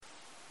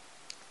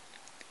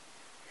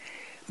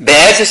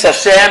Be'ezus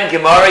Hashem,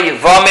 Gemara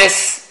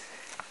Yevamis,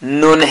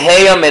 Nun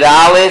Heya Mid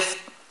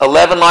Aleph,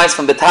 11 lines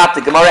from the top.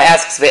 The Gemara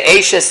asks,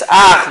 Ve'eshes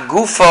Ach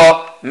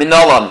Gufa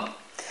Minolan.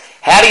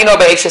 How do you know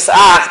Be'eshes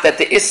Ach that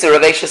the Isser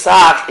of Eshes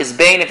Ach is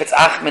Bain if it's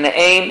Ach Min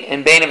Ha'ein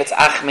and Bain if it's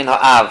Ach Min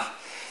Ha'av?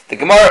 The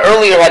Gemara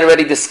earlier had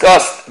already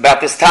discussed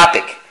about this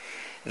topic,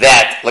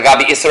 that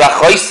Lagabi Isser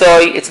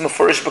Achoisoi, it's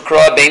Mefurish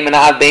B'Kra, Bain Min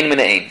Ha'av, Bain Min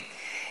Ha'ein.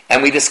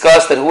 And we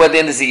discussed that who at the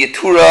end is the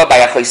Yetura by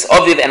Achois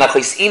Oviv and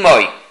Achois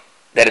Imoi,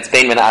 that it's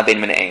Bein Mena'av, Bein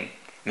Mena'im.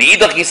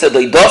 Me'idach Yisa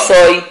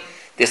Doidosoi,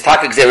 there's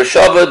Takak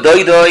Zereshova,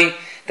 Doidoi,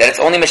 that it's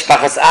only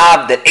Meshpachas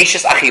Av, that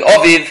Eshes Achi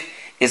Oviv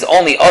is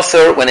only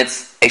Osir when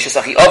it's Eshes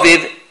Achi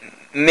Oviv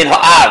Min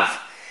Ha'av.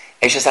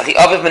 Eshes Achi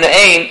Oviv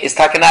Mena'im is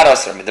Takanat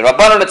Osir. Mit the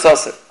Rabbanon it's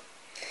Osir.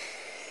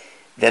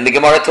 Then the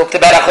Gemara talked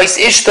about Achois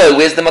Ishtoi,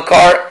 where's the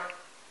Makar?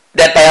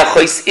 That by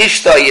Achois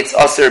Ishtoi it's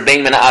Osir,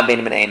 Bein Mena'av,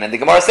 Bein Mena'im. And the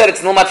Gemara said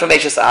it's Nilmat from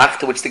Eshes Ach,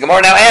 to which the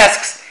Gemara now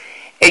asks,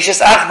 Eshes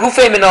Ach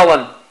Gufei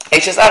Minolan.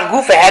 Eshes Ach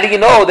Gufa, how do you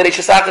know that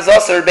Eshes Ach is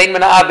Osir, Bein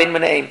Mena'av, Bein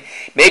Mena'im?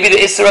 Maybe the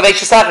Isser of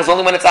Eshes Ach is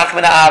only when it's Ach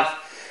Mena'av.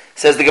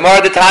 Says the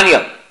Gemara, the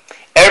Tanya,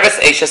 Erves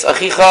Eshes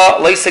Achicha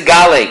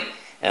Loisegale.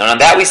 And on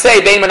that we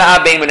say, Bein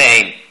Mena'av, Bein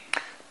Mena'im.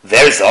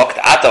 Verzokt,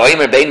 Ata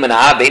Oimer, Bein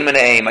Mena'av, Bein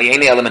Mena'im,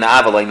 Ayene Ele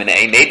Mena'av, Eloi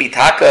Mena'im. Maybe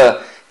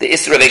Taka, the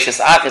Isser of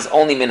Eshes Ach is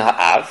only Min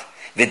Ha'av.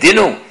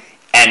 Vidinu,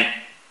 and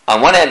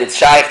on one hand it's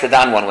Shaykh to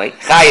Dan one way,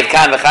 Chayiv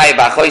Kan V'Chayiv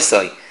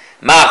Ba'achoisoi,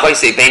 Ma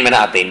Achoisoi, Bein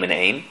Mena'av, Bein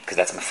Mena'im, because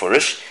that's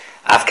Mefurish.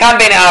 Afkan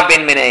ben Av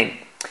ben Menaim.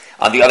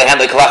 On the other hand,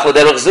 the Kalach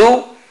Derech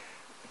Zu,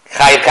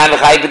 Chayiv Kan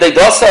v'Chayiv b'Dei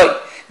Dosoi,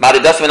 Ma Dei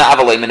Dos ben Av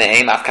Eloi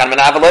Menaim, Afkan ben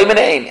Av Eloi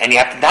Menaim. And you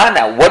have to know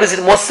now, what is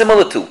it more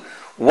similar to?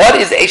 What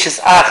is Eshes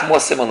Ach more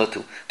similar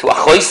to? To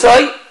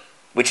Achoisoi,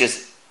 which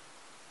is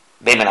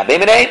Ben Menav ben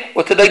Menaim,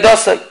 or to Dei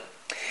Dosoi?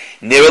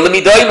 Nira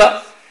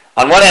L'midoima.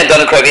 On one hand,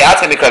 Donan Krovi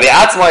Atzmai, Mikrovi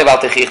Atzmai, Val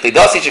Techich Dei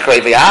Dosi,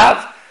 Shekrovi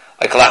Av,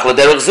 or Kalach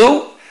Derech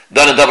Zu,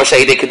 Donan Dover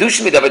Shehidei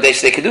Kedushin, Midover Dei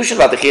Shehidei Kedushin,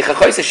 Val Techich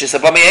Achoisoi,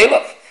 Shesabah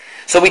Me'elav.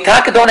 So we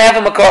don't have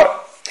a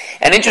makar.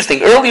 And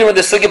interesting, earlier in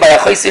the sugya by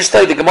Achois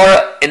Ishtoi, the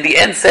Gemara in the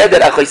end said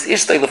that Achois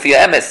Ishtoi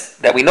L'fia Emes,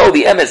 that we know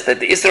the Emes, that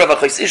the Isra of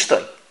Achois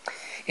Ishtoi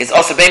is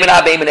also Bein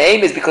Mena'av, Bein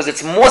Mena'im, is because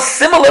it's more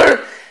similar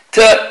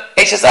to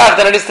Eshes Ach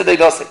than it is to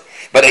Deidosei.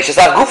 But Eshes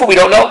Ach Gufa we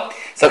don't know.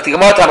 So the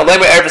Gemara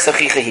Tamaloimer Erves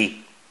Achichahi,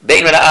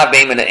 Bein Mena'av,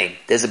 Bein Mena'im.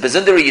 There's a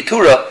Bezundari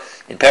Yitura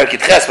in Perak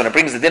Yudches when it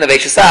brings the din of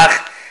Eshes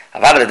Ach.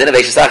 However, the din of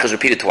Eshes Ach is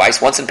repeated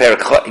twice, once in Perak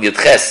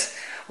Yudches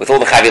with all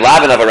the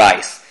Chavilavin of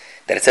Arais,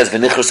 that it says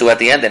v'nichrusu at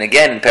the end, and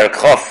again in Perak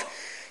Chof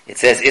it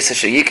says Issa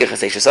Sheyikach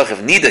Eshes Achiv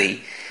Nidahi.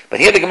 But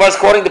here the Gemara is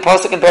quoting the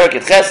pasuk in Perak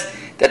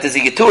Yudches that there's a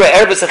Yitura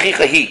Erves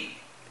Achichahi,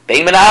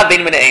 Bein Mena'av, Bein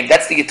Mena'im.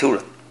 That's the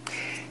Yitura.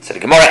 So the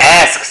Gemara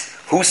asks,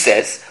 who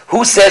says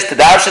to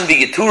darshan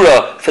the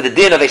Yitura for the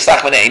din of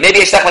Eshtach Mena'im? Maybe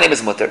Eshtach Mena'im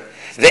is mutter.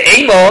 The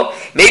Eimo,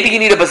 maybe you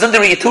need a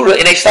bazundari Yitura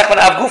in Eshtach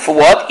Mena'av Guf for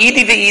what?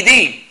 Idi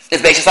ve'idi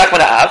is Eshtach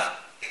Mena'av.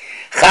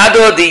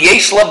 Chado de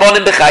yesh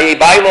labonim b'chaye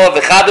baila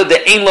v'chado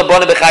de ein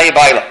labonim b'chaye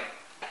baila.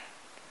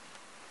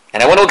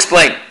 And I want to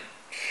explain.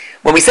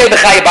 When we say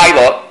b'chaye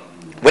baila,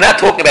 we're not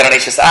talking about an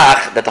Eshes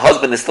Ach that the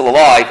husband is still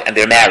alive and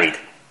they're married,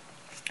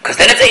 because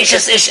then it's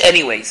Eshes Ish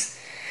anyways.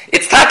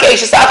 It's Taka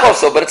Eshes Ach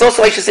also, but it's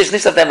also Eshes Ish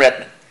Nisav Dem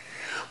Retman.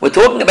 We're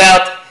talking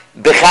about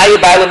b'chaye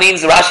baila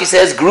means, Rashi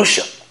says,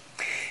 grusha.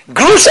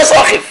 Grushas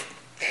Achiv.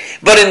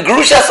 But in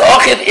Grushas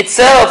Achiv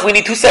itself, we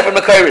need two separate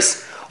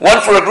makaris. One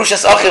for a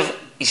Grushas Achiv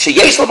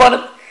sheyesh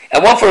labanim,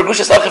 and one for a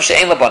Grushas Achiv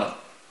she'ein labanim.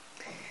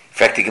 In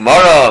fact, the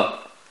Gemara,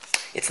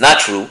 it's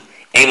not true.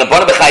 That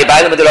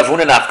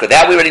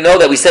we already know,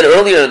 that we said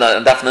earlier in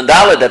Daf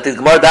Nandala that the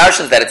Gemara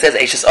darshans that it says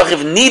Eshes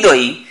Achiv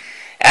Nidahi.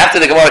 After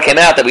the Gemara came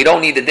out that we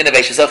don't need the din of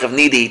Eshes Achiv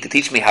Nidahi to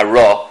teach me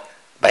Hara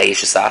by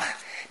Eshes Ach,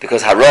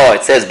 because Hara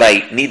it says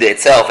by Nida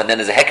itself, and then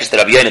there's a Hekesh to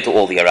Rabbi Yoina to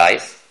all the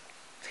Arayas.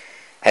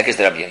 Hekesh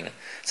to Rabbi Yoina.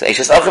 So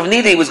Eshes Achiv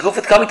Nidahi was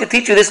Gufat coming to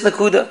teach you this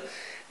Nakuda,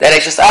 that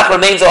Eshes Ach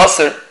remains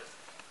Aser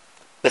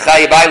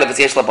B'chaye Baila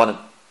V'Yesh Labanim.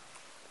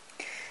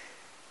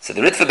 So the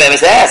Ritva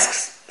Bemis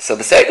asks, so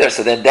the Seder,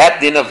 so then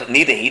that din of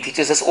Nida, he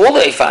teaches us all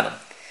the Eifanim.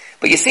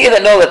 But you see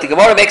that, no, that the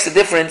Gemara makes a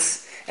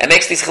difference, and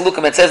makes these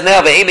Chalukim, and says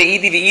now, Ve'eme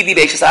Idi V'Idi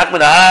V'Eshes Ach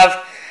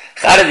Mena'av,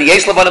 Chada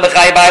V'Yesh Labanim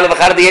B'chaye Baila,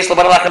 V'chada V'Yesh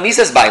Labanim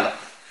L'Achamisas Baila.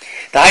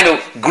 Tahainu,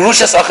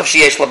 Grushas Achiv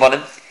Sheyesh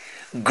Labanim,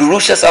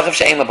 Grushas Achiv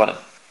She'ein Labanim.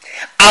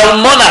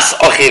 Almonas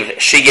Achiv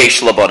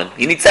Sheyesh Labanim.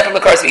 You need separate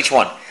makars for each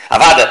one.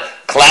 Avada,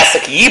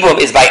 classic Yibum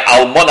is by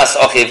Almonas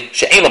Achiv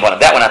She'ein Labanim.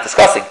 That we're not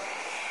discussing.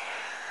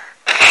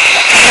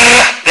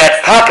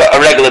 That's Taka, a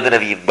regular din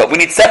of Yibum. But we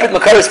need separate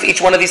makaras for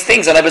each one of these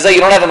things. On Abazah, you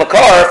don't have a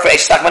makar for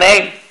Eshtach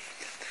Mena'im.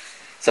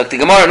 So the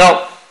Gemara,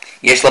 no.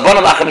 Yesh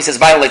Labanim L'Achamisas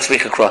Baila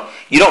L'Tzricha Kra.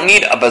 You don't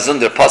need a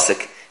Bazundar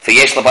Pasuk for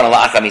Yesh Labanim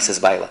L'Achamisas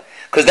Baila.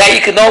 Because that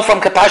you can know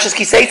from Kapashas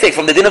Kiseitek,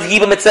 from the din of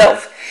Yibum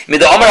itself.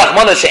 Mida Omer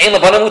Achmana She'ein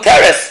Labanim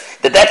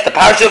Utares. That's the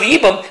parasha of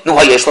Yibum. No,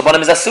 Yesh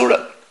Labanim is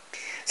Asura.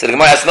 So the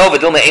Gemara asks, no,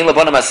 V'dilma Ein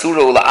Labanim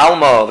Asura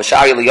U'La'alma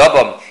V'Shari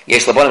L'Yabam.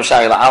 Yesh Labanim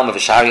Shari L'Alma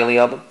V'Shari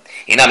L'Yabam.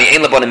 Inami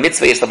Ein Labanim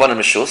Mitzvah Yesh Labanim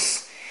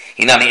Meshus.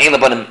 Inami Ein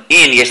Labanim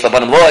In Yesh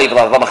Labanim Loi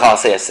V'Lamachal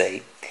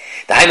Say.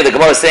 The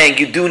Gemara is saying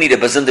you do need a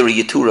bazundari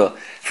yitura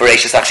for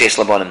Eishes Ach Sheish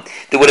Labanim.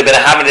 There would have been a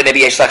hammer that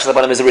maybe Eishes Ach Sheish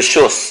Labanim is a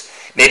rishus.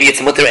 Maybe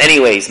it's mutter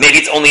anyways. Maybe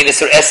it's only an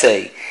Isser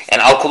essay.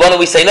 And Al Kulana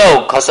we say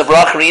no, Kasav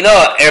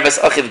Racharina, Erbes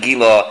Achiv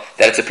Gila,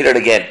 that it's repeated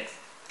again.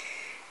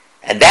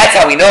 And that's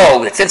how we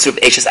know that since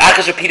Eishes Ach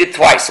is repeated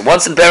twice,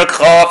 once in Perek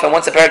Chof and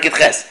once in Perek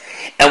Yitches.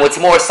 And what's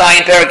more,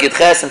 Sayin Perek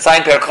Yitches and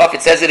Sayin Perek Chof,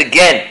 it says it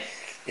again.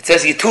 It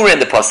says Yitura in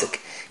the pasuk.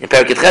 In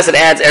Perek Yitches it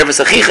adds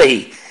Erbes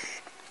Achichahi.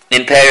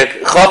 In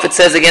Perek Chof it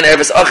says again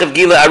Erbes Achiv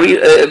Gila,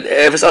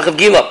 Erbes Achiv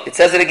Gila. It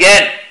says it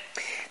again.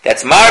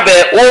 That's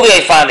Marbe, all the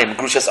Eifanim,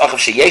 Grushas Achav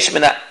Sheyesh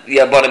Min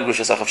Yabonim,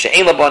 Grushas Achav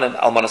She'ein Labonim,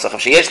 Almanas Achav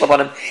Sheyesh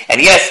Labonim, and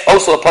yes,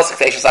 also a pasuk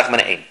for Eishes Ach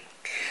Min.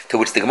 To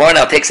which the Gemara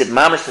now takes it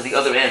mamish to the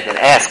other end and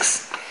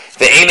asks,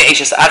 Ve'ein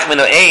Eishes Ach Min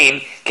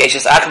Ha'ein,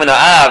 Ke'Eishes Ach Min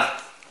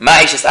Ha'av, Ma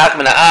Eishes Ach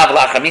Min Ha'av,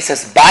 La'achar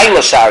Misas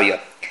Bailo Sharia,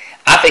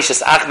 Af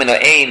Eishes Ach Min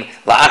Ha'ein,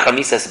 La'achar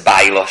Misas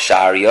Bailo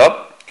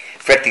Sharia.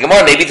 For the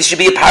Gemara, maybe this should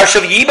be a parsha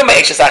of Yibam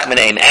Eishes Ach Min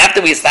Ha'ein.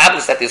 After we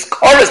establish that there's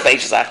chorus by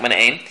Eishes Ach Min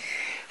Ha'ein,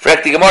 for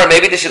the Gemara,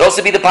 maybe this should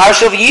also be the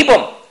parsha of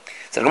Yibam.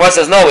 So the Gemara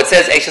says, no, it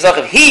says, Eishes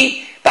Achiv,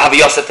 he,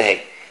 b'haviyosat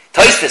tehei.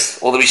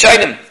 Toisvis, all the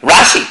Rishonim,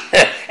 Rashi,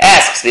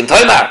 asks, V'im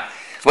Toimar.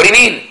 What do you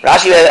mean?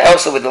 Rashi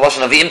also with the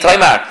Lashon of V'im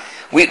Toimar.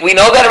 We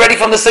know that already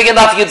from the Sigin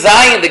Daf Yud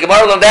Zayin. The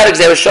Gemara learned that,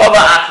 Gzera Shova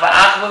Achva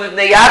Achva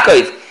Mibnei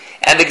Yaakov.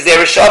 And the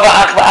Gzera Shova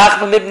Achva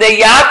Achva Mibnei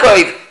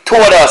Yaakov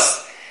taught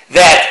us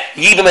that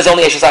Yibam is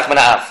only Eishes Ach Min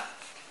Ha'av.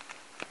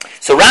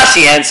 So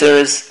Rashi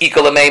answers,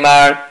 Ikol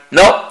Meimar,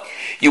 no.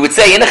 You would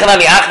say,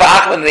 Inachanami Achva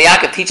Achva Mibnei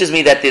Yaakov teaches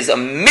me that there's a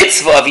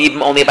mitzvah of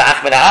Yibam only about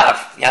Ach Min Ha'av.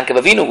 Yankov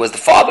Avinu was the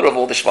father of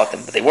all the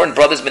Shvatim, but they weren't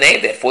brothers B'nai,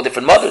 they had 4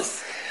 different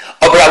mothers.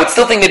 Oh, but I would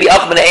still think maybe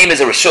Ach Min Ha'aim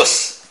is a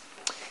Rishus.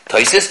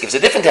 Toisus gives a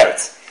different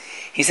teretz.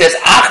 He says,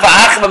 Achva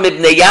Achva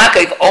Mibnei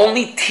Yaakov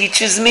only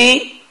teaches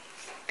me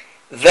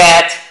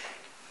that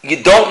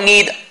you don't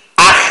need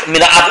Ach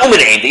Min Ha'av U'Min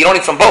Ha'aim, that you don't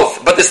need from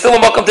both. But there's still a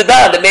Mokum to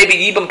Dan, that maybe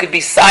Yibam could be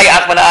Sai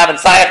Ach Min Ha'av and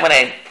Sai Ach Min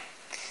Ha'aim.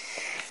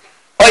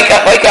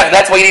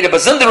 That's why you need a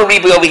bazundar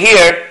ribu over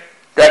here,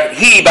 that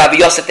he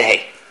b'aviyosat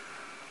tehei.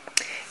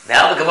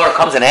 Now the Gemara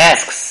comes and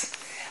asks,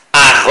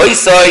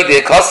 Achoisoi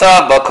de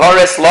kosa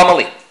b'kores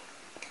lomali.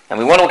 And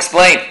we want to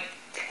explain.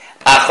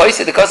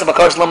 Achoisoi de kosa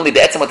b'kores lomali.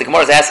 The etzem what the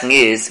Gemara is asking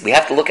is, we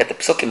have to look at the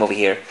psukim over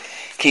here.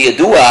 Ki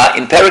yadua,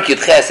 in Perek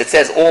Yudches, it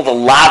says all the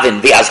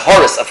lavin, the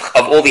azhoras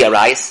of all the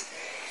arayis,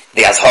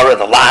 the azhora,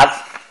 the lav,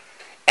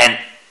 and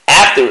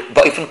after,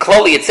 but even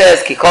Kloli it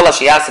says, Ki kol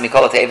ha'shiyasim,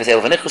 Mikol ha'te'eves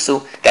el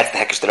v'nichusu, that's the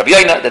Hekesh to Rabbi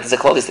Yoina, that is a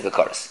Klolistic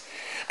Akaras.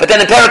 But then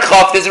in Perek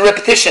Chof, there's a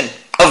repetition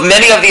of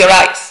many of the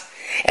arayis.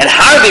 And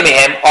Harvim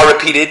mehem are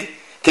repeated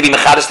to be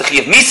Mechadash the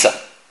Chiyav Misa.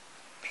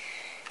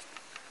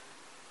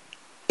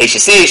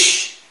 Eishes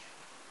Ish,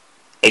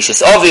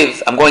 Eishes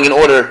Oviv, I'm going in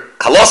order,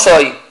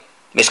 Kalosoi,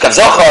 Mishkav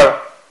Zochar,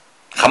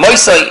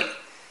 Chamoisoi,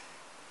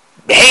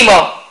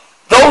 Behema.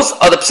 Those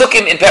are the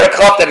psukim in Perek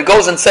Chof that it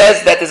goes and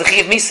says that there's a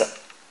Chiyav Misa.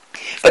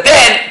 But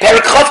then,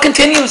 Perek Chof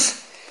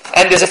continues,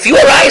 and there's a few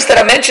arayos that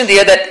I mentioned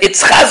here that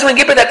it's Chazar and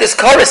Gibber that there's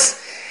chorus.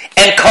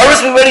 And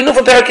chorus we already knew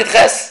from Perek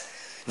Yitches.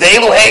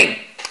 Ve'eluheim,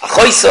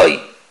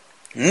 Achoisoi,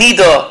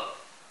 Nida,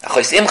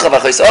 Achois Imcha,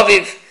 Achois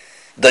Oviv,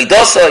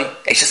 Doidosoi,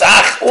 Eishes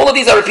Ach, all of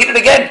these are repeated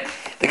again.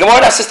 The Gemara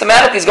now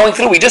systematically is going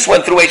through, we just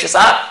went through Eishes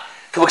Ach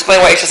to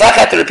explain why Eishes Ach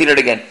had to repeat it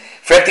again.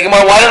 For the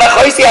Gemara, why did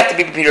Achoisi have to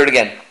be repeated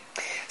again?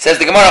 Says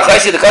the Gemara,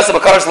 Achoisi, the Kosa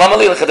Bakaras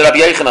Lamali, L'chad Rabbi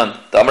Yochanan.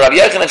 The Amar Rabbi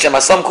Yochanan, Shem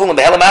Asom Kulam,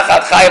 Behelam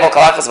Achad, Chayav al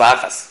Kalachas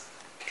V'achas.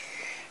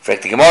 For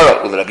the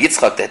Gemara, Ul Rabbi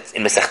Yitzchak, that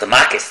in Masechta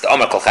Makis, the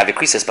Amar Kol Chayav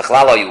Krisis,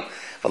 Bechlal Ayu,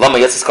 V'lama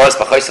Yitzis Koras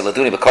B'choisi,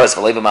 Laduni B'koras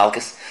V'leiva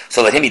Malchus,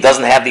 so that him, he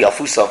doesn't have the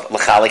Alfus of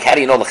L'chalik. How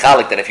do you know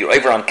L'chalik, that if you're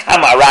over on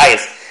Kama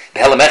Arayas,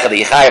 Behelam Echad,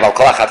 the Yechayav al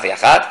Kalachad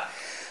V'yachad?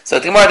 So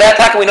the Gemara, that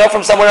Taka we know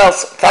from somewhere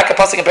else. Taka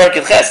Pasuk in Perek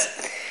Yudches.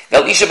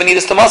 Vel Isha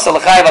B'nidus Tomasa,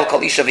 L'chayav al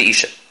Kol Isha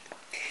V'isha.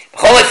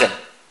 B'cholifim.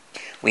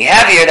 We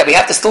have here that we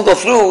have to still go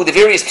through the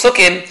various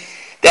psukim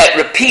that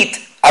repeat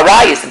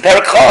arayis and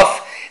Perek Chof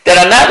that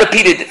are not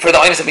repeated for the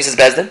Oinus of Mrs.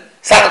 Bezdin.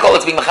 Sakakol,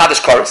 it's being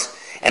Machadish Chorus.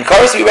 And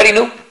Chorus we already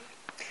knew.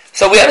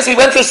 So we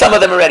went through some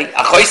of them already.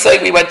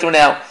 Achoisai we went through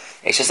now.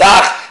 Eishes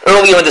Ach,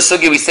 earlier in the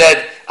Sugi we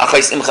said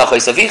Achois Imcha,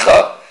 Achois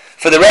Avicha.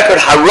 For the record,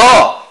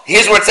 Hara,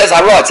 here's where it says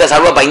Hara. It says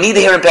Hara by Nida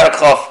here in Perek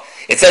Chof.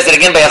 It says it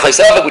again by Achois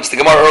Avik, which the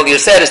Gemara earlier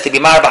said is to be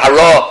Marba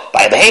Hara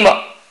by a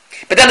Behema.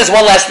 But then there's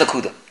one last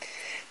Nakuda.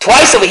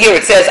 Twice over here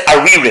it says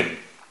Aririm.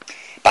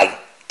 By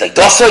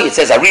Daidoso it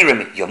says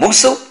Aririm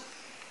Yomusu,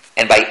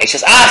 and by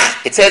Eishes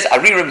Ach it says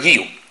Aririm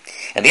Yiyu.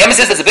 And the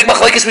emphasis there's a big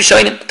machlokes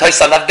Rishonim.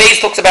 Toisam Nav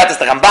Beis talks about this,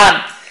 the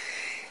Ramban.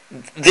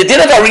 The din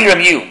of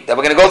Aririm Yiyu that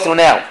we're going to go through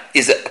now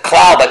is a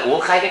klal by all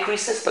Chayvei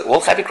Krisis. By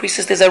all Chayvei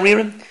Krisis there's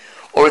Aririm,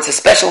 or it's a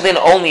special din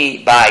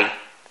only by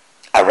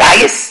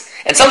Arayis.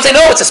 And some say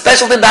no, it's a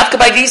special din dafka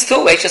by these two,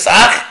 Eishes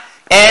Ach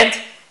and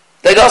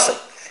Daidoso.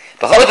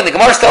 But the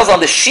Gemara tells on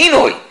the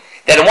Shinoi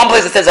that in one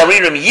place it says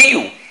Aririm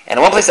Yiyu, and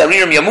in one place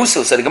Aririm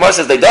Yamusu. So the Gemara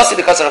says Daidasi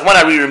because of one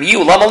Aririm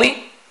Yiyu Lamali.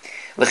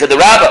 Look at the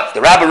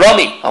Rabba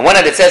Rami. On one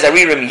end it says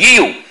Aririm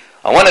Yiyu,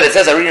 on one end it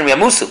says Aririm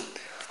Yamusu.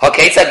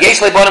 Okay, it's that Yesh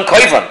Leibonim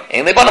Koivan,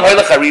 and Leibonim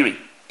Hoylech Hariri.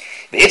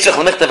 Veitzach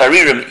l'michtav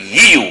aririm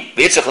yiyu,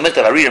 veitzach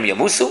l'michtav aririm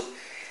yamusu.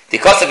 The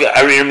cost of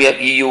aririm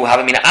yiyu have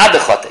a mina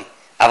adachate.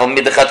 Avam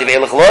midachate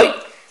ve'elach loy.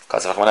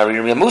 Cost of Rahman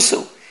aririm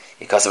yamusu.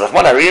 Because of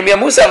Rahman aririm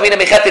yamusu have a mina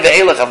mechate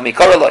ve'elach av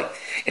mikara loy.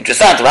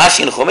 Interessant,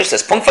 Rashi in Chumash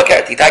says punkt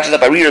fakert. He touches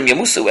up aririm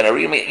yamusu and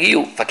aririm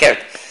yiyu fakert.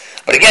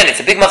 But again, it's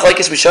a big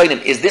machlokes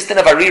rishonim. Is this din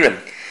of aririm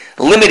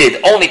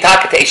limited only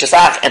taka to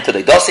Eishasach and to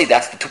the Dosi?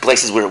 That's the two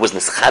places where it was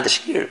Neschadish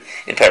here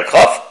in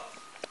Perakov.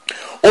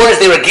 Or is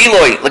there a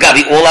Giloi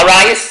Lagabi all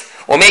Arayas?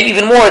 Or maybe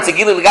even more, it's a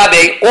Giloi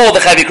Lagabi all the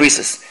Chavi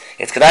Krisis.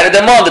 It's Kedai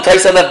Damon, the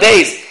Toisa Lev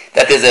Beis,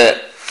 that there's a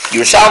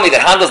Yerushalmi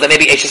that handles that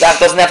maybe Eishasach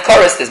doesn't have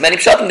chorus. There's many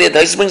pshatim there.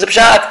 Toisa brings up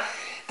pshat.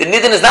 The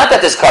nidin is not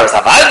that there's chorus.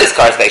 Havad this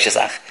chorus by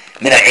Eishasach.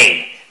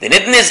 Minahein. The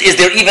nidin is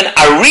there even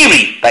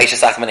Ariri by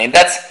Eishasach Minahein?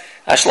 That's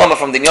Ashlama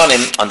from the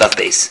Nyonim on that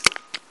base.